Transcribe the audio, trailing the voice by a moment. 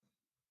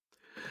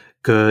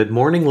Good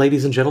morning,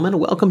 ladies and gentlemen.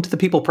 Welcome to the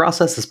People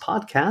Processes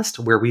podcast,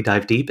 where we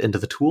dive deep into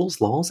the tools,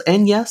 laws,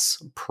 and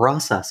yes,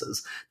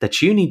 processes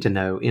that you need to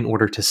know in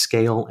order to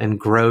scale and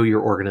grow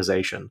your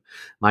organization.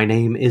 My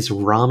name is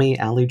Rami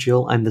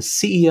Ali-Jil. I'm the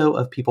CEO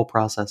of People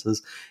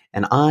Processes,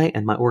 and I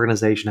and my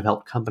organization have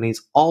helped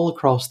companies all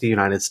across the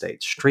United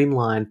States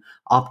streamline,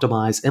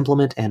 optimize,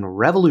 implement, and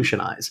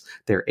revolutionize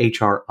their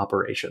HR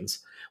operations.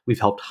 We've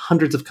helped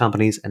hundreds of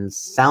companies and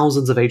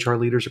thousands of HR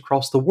leaders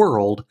across the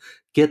world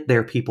get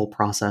their people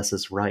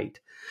processes right.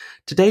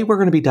 Today, we're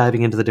going to be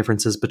diving into the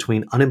differences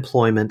between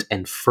unemployment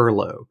and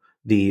furlough,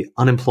 the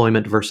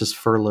unemployment versus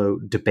furlough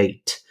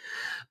debate.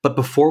 But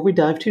before we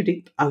dive too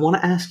deep, I want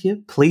to ask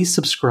you, please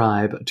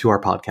subscribe to our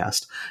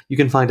podcast. You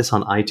can find us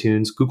on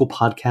iTunes, Google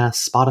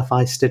Podcasts,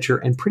 Spotify, Stitcher,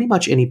 and pretty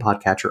much any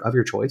podcatcher of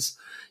your choice.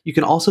 You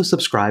can also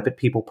subscribe at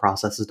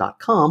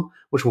peopleprocesses.com,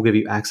 which will give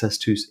you access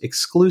to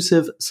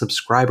exclusive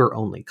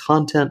subscriber-only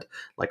content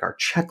like our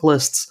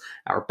checklists,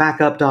 our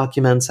backup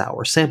documents,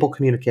 our sample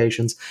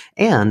communications,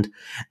 and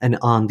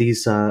on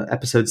these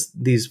episodes,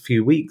 these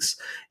few weeks,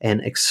 an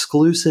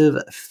exclusive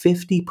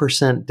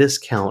 50%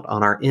 discount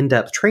on our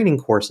in-depth training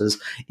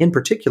courses. In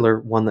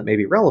particular, one that may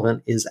be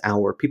relevant is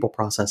our People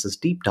Processes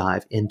deep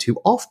dive into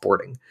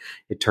offboarding.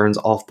 It turns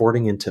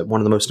offboarding into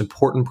one of the most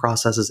important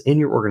processes in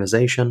your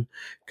organization,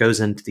 goes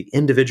into the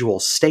individual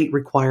state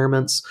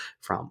requirements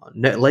from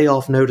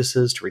layoff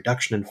notices to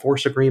reduction in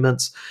force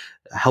agreements,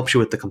 helps you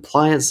with the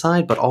compliance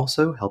side, but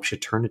also helps you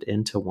turn it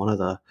into one of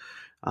the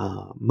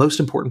most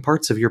important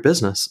parts of your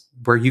business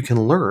where you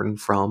can learn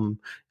from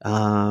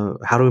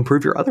how to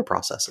improve your other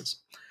processes.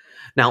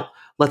 Now,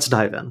 let's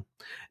dive in.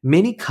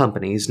 Many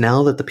companies,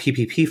 now that the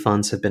PPP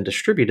funds have been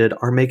distributed,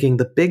 are making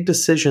the big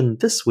decision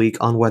this week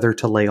on whether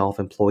to lay off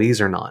employees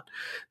or not.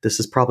 This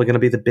is probably going to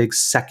be the big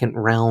second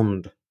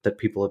round that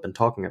people have been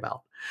talking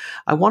about.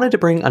 I wanted to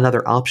bring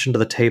another option to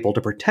the table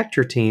to protect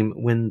your team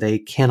when they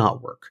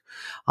cannot work.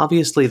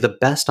 Obviously, the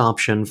best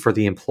option for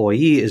the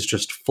employee is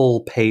just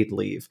full paid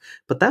leave,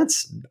 but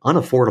that's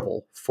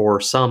unaffordable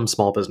for some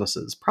small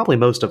businesses, probably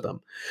most of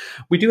them.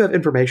 We do have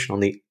information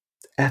on the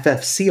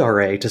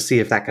FFCRA to see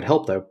if that could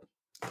help, though.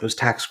 Those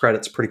tax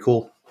credits, pretty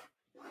cool.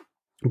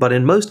 But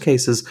in most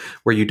cases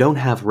where you don't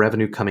have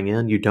revenue coming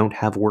in, you don't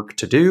have work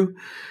to do,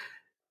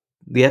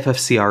 the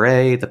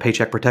FFCRA, the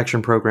Paycheck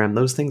Protection Program,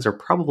 those things are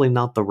probably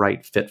not the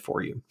right fit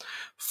for you.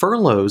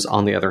 Furloughs,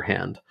 on the other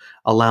hand,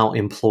 allow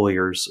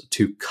employers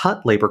to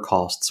cut labor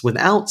costs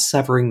without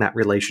severing that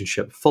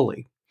relationship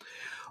fully.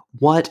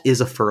 What is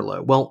a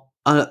furlough? Well,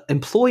 an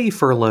employee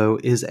furlough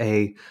is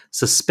a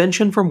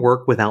suspension from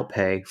work without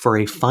pay for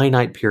a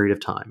finite period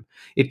of time.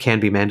 It can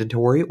be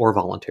mandatory or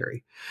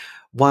voluntary.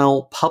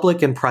 While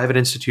public and private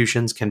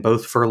institutions can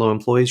both furlough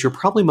employees, you're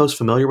probably most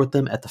familiar with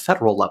them at the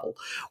federal level.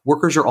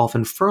 Workers are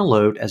often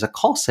furloughed as a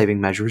cost-saving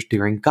measure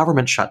during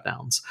government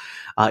shutdowns.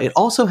 It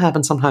also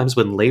happens sometimes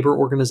when labor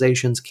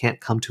organizations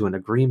can't come to an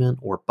agreement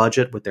or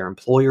budget with their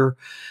employer.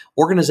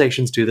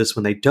 Organizations do this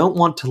when they don't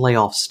want to lay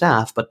off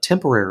staff but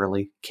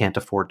temporarily can't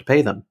afford to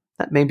pay them.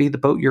 That may be the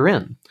boat you're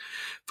in.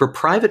 For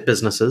private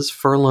businesses,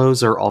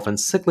 furloughs are often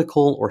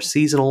cyclical or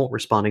seasonal,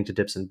 responding to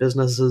dips in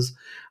businesses.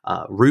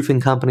 Roofing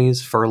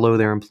companies furlough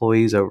their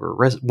employees over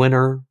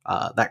winter,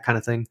 that kind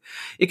of thing.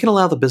 It can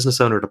allow the business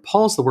owner to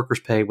pause the workers'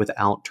 pay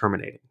without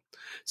terminating.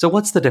 So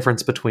what's the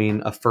difference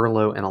between a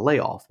furlough and a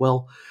layoff?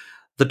 Well,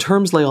 the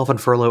terms layoff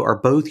and furlough are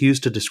both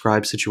used to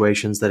describe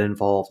situations that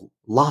involve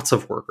lots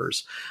of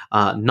workers,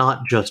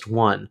 not just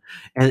one.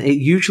 And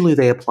usually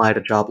they apply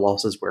to job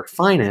losses where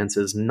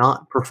finances,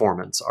 not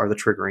performance, are the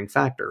triggering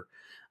factor.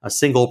 A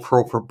single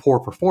poor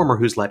performer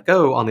who's let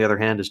go, on the other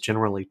hand, is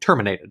generally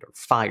terminated or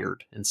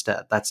fired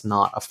instead. That's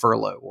not a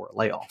furlough or a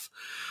layoff.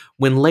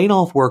 When laid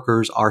off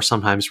workers are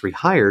sometimes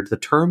rehired, the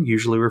term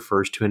usually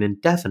refers to an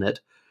indefinite,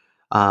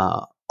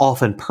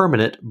 often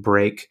permanent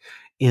break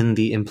in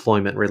the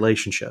employment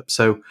relationship.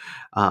 So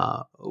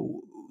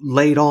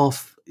laid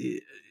off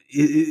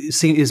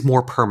is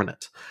more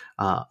permanent.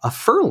 A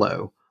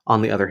furlough,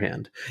 on the other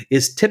hand,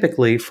 is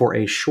typically for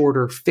a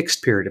shorter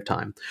fixed period of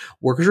time.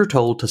 Workers are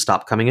told to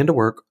stop coming into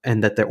work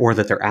and that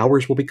their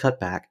hours will be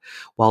cut back.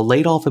 While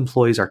laid off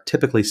employees are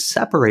typically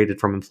separated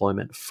from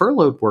employment,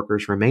 furloughed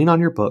workers remain on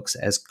your books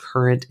as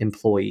current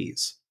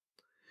employees.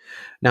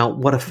 Now,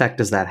 what effect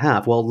does that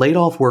have? Well, laid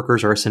off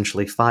workers are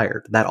essentially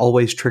fired. That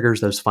always triggers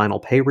those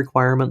final pay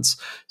requirements.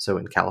 So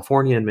in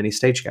California and many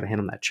states, you got to hand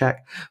them that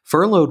check.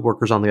 Furloughed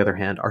workers, on the other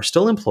hand, are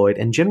still employed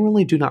and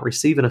generally do not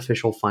receive an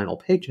official final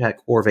paycheck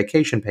or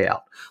vacation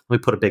payout. Let me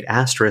put a big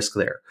asterisk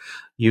there.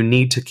 You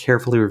need to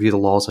carefully review the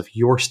laws of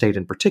your state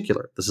in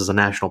particular. This is a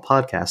national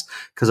podcast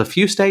because a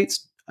few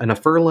states and a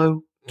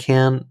furlough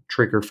can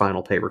trigger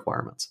final pay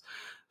requirements.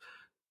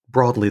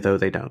 Broadly, though,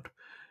 they don't.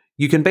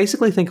 You can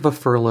basically think of a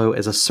furlough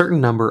as a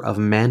certain number of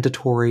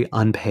mandatory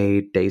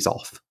unpaid days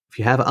off. If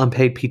you have an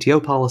unpaid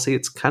PTO policy,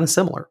 it's kind of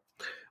similar,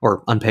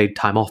 or unpaid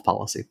time off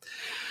policy.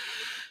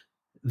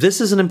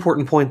 This is an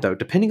important point, though.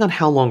 Depending on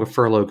how long a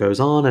furlough goes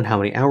on and how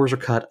many hours are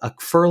cut, a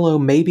furlough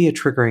may be a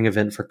triggering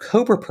event for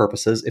COBRA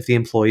purposes if the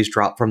employees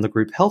drop from the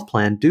group health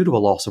plan due to a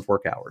loss of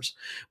work hours.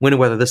 When and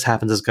whether this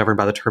happens is governed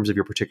by the terms of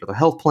your particular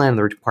health plan and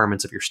the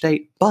requirements of your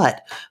state,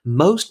 but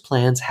most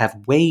plans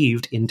have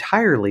waived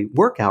entirely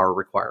work hour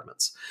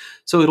requirements.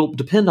 So it'll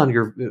depend on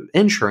your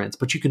insurance,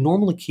 but you can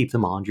normally keep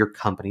them on your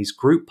company's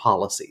group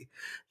policy.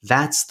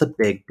 That's the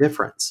big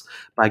difference.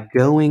 By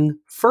going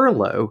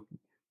furlough,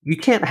 you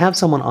can't have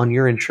someone on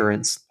your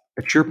insurance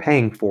that you're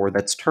paying for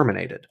that's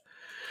terminated.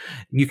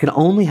 You can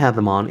only have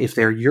them on if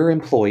they're your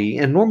employee,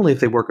 and normally if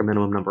they work a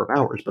minimum number of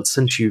hours. But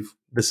since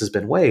this has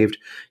been waived,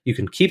 you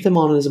can keep them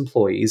on as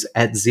employees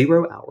at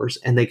 0 hours,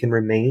 and they can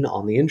remain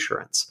on the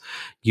insurance.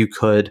 You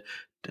could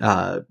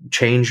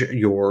change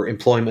your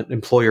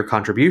employer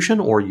contribution,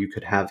 or you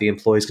could have the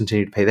employees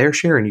continue to pay their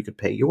share and you could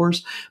pay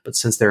yours. But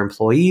since they're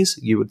employees,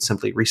 you would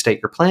simply restate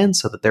your plan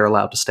so that they're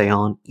allowed to stay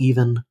on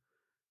even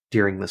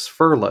during this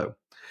furlough.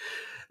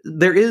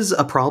 There is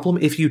a problem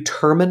if you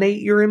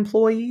terminate your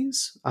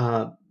employees.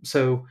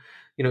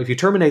 If you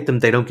terminate them,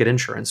 they don't get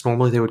insurance.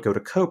 Normally they would go to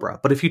COBRA.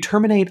 But if you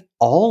terminate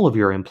all of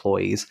your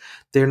employees,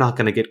 they're not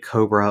going to get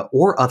COBRA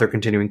or other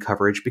continuing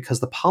coverage because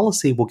the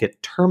policy will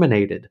get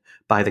terminated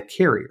by the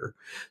carrier.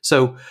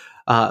 So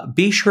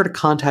be sure to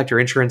contact your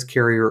insurance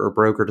carrier or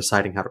broker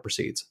deciding how to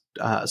proceed.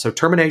 So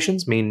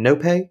terminations mean no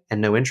pay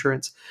and no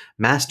insurance.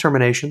 Mass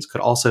terminations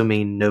could also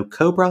mean no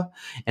COBRA.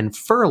 And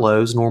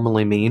furloughs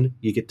normally mean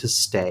you get to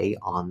stay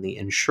on the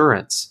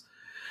insurance.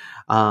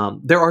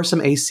 There are some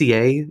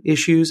ACA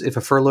issues if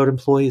a furloughed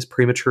employee is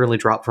prematurely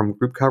dropped from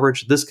group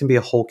coverage. This can be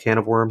a whole can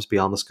of worms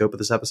beyond the scope of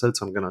this episode,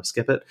 so I'm going to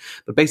skip it.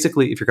 But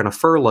basically, if you're going to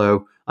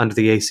furlough under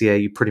the ACA,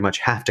 you pretty much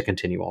have to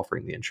continue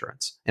offering the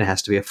insurance. It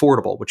has to be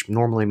affordable, which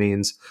normally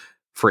means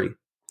free.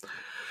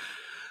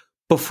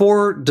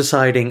 Before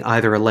deciding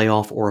either a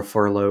layoff or a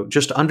furlough,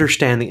 just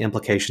understand the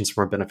implications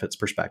from a benefits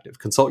perspective.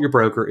 Consult your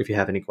broker if you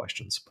have any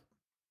questions.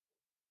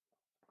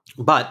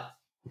 But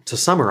to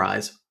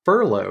summarize,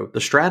 furlough,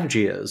 the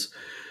strategy is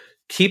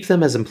keep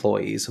them as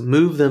employees,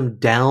 move them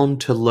down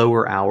to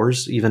lower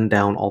hours, even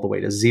down all the way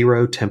to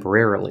 0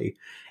 temporarily,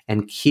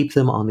 and keep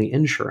them on the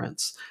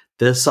insurance.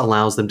 This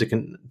allows them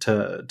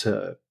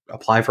to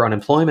apply for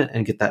unemployment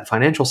and get that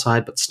financial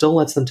side, but still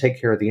lets them take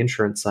care of the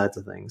insurance sides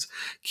of things,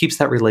 keeps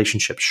that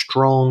relationship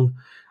strong.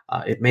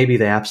 It may be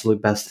the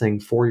absolute best thing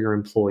for your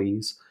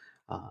employees,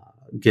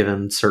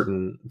 given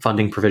certain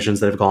funding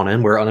provisions that have gone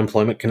in where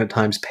unemployment can at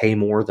times pay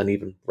more than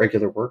even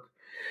regular work.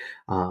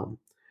 And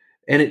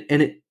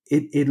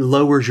it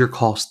lowers your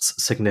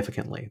costs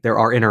significantly. There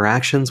are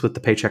interactions with the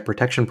Paycheck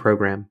Protection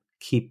Program.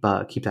 Keep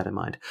that in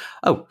mind.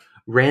 Oh,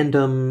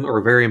 random or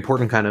very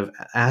important kind of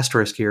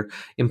asterisk here.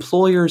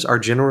 Employers are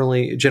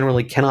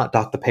generally cannot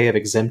dock the pay of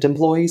exempt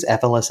employees,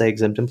 FLSA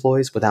exempt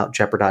employees, without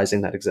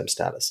jeopardizing that exempt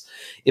status.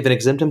 If an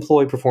exempt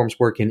employee performs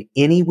work in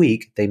any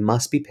week, they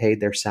must be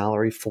paid their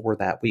salary for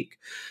that week.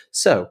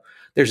 So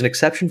there's an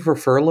exception for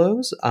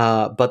furloughs,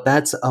 but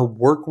that's a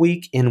work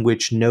week in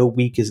which no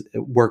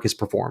work is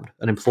performed.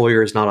 An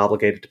employer is not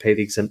obligated to pay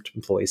the exempt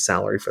employee's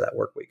salary for that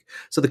work week.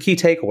 So the key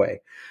takeaway,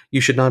 you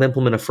should not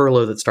implement a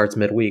furlough that starts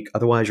midweek.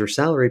 Otherwise, your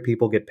salary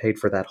people get paid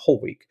for that whole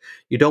week.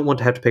 You don't want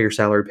to have to pay your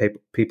salary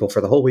people for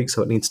the whole week,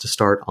 so it needs to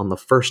start on the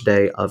first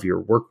day of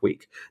your work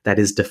week. That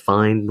is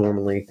defined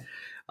normally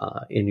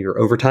in your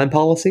overtime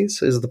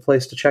policies is the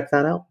place to check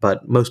that out.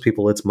 But most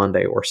people, it's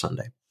Monday or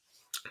Sunday.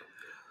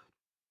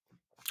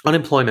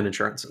 Unemployment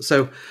insurance.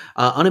 So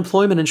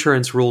unemployment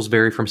insurance rules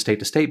vary from state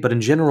to state, but in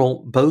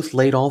general, both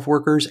laid off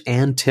workers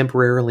and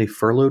temporarily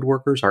furloughed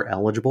workers are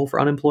eligible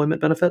for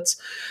unemployment benefits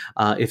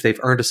if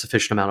they've earned a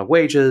sufficient amount of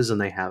wages and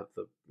they have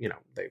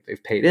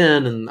they've paid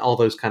in and all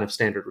those kind of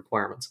standard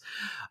requirements.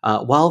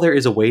 While there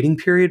is a waiting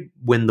period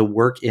when the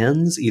work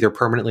ends, either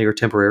permanently or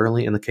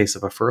temporarily in the case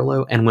of a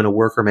furlough, and when a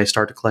worker may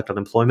start to collect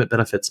unemployment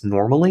benefits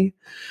normally,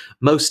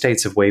 most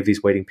states have waived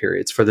these waiting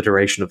periods for the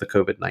duration of the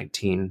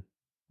COVID-19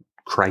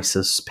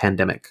 crisis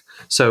pandemic.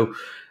 So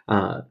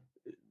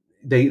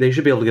they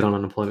should be able to get on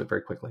unemployment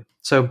very quickly.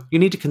 So you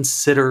need to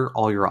consider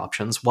all your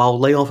options. While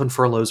layoff and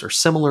furloughs are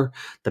similar,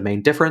 the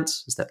main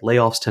difference is that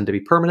layoffs tend to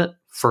be permanent,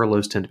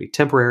 furloughs tend to be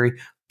temporary,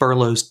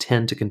 furloughs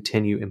tend to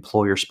continue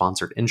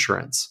employer-sponsored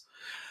insurance.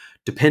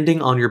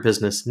 Depending on your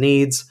business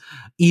needs,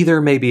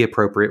 either may be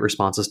appropriate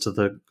responses to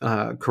the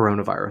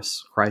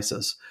coronavirus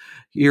crisis.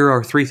 Here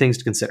are 3 things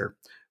to consider.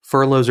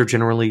 Furloughs are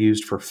generally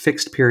used for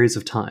fixed periods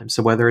of time,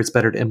 so whether it's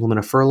better to implement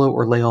a furlough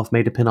or layoff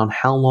may depend on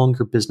how long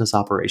your business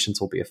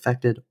operations will be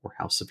affected or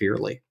how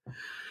severely.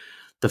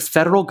 The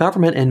federal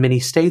government and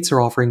many states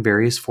are offering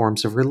various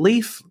forms of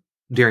relief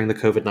during the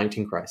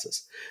COVID-19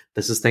 crisis.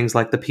 This is things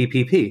like the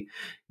PPP.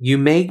 You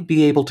may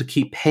be able to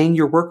keep paying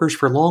your workers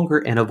for longer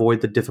and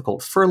avoid the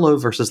difficult furlough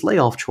versus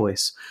layoff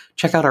choice.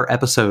 Check out our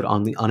episode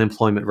on the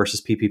unemployment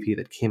versus PPP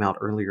that came out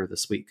earlier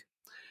this week.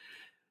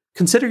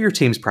 Consider your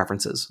team's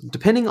preferences.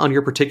 Depending on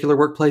your particular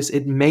workplace,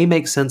 it may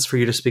make sense for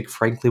you to speak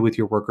frankly with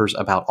your workers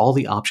about all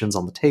the options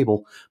on the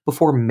table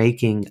before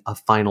making a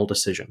final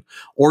decision.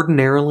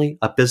 Ordinarily,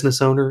 a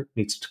business owner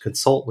needs to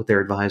consult with their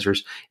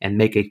advisors and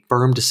make a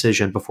firm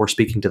decision before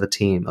speaking to the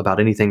team about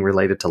anything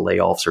related to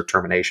layoffs or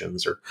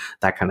terminations or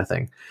that kind of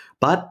thing.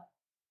 But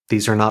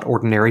these are not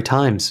ordinary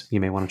times. You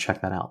may want to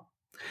check that out.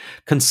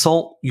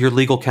 Consult your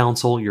legal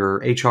counsel, your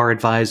HR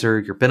advisor,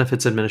 your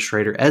benefits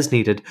administrator as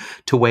needed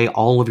to weigh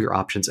all of your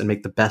options and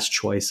make the best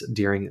choice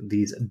during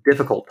these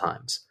difficult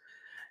times.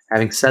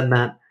 Having said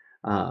that,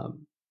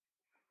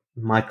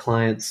 my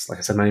clients, like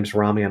I said, my name is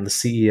Rami. I'm the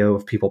CEO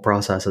of People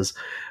Processes.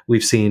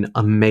 We've seen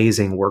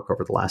amazing work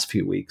over the last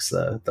few weeks.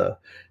 The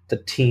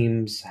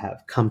teams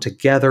have come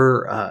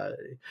together.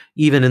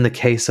 Even in the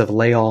case of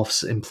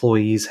layoffs,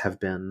 employees have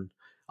been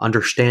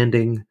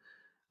understanding.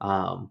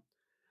 Um,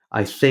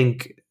 I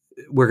think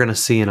we're going to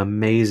see an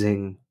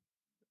amazing.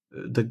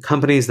 The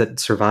companies that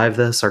survive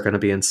this are going to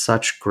be in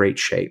such great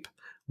shape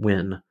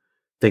when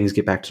things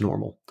get back to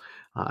normal.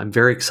 I'm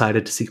very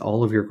excited to see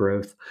all of your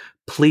growth.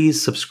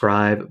 Please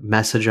subscribe,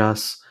 message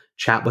us,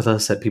 chat with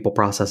us at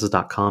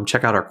peopleprocesses.com.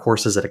 Check out our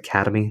courses at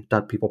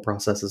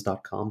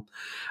academy.peopleprocesses.com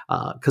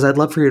because I'd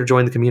love for you to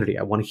join the community.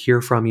 I want to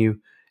hear from you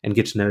and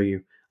get to know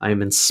you. I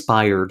am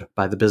inspired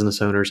by the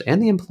business owners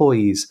and the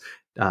employees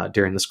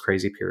during this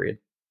crazy period.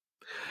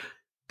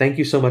 Thank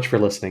you so much for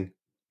listening.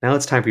 Now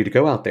it's time for you to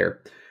go out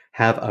there,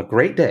 have a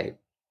great day,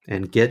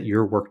 and get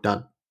your work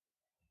done.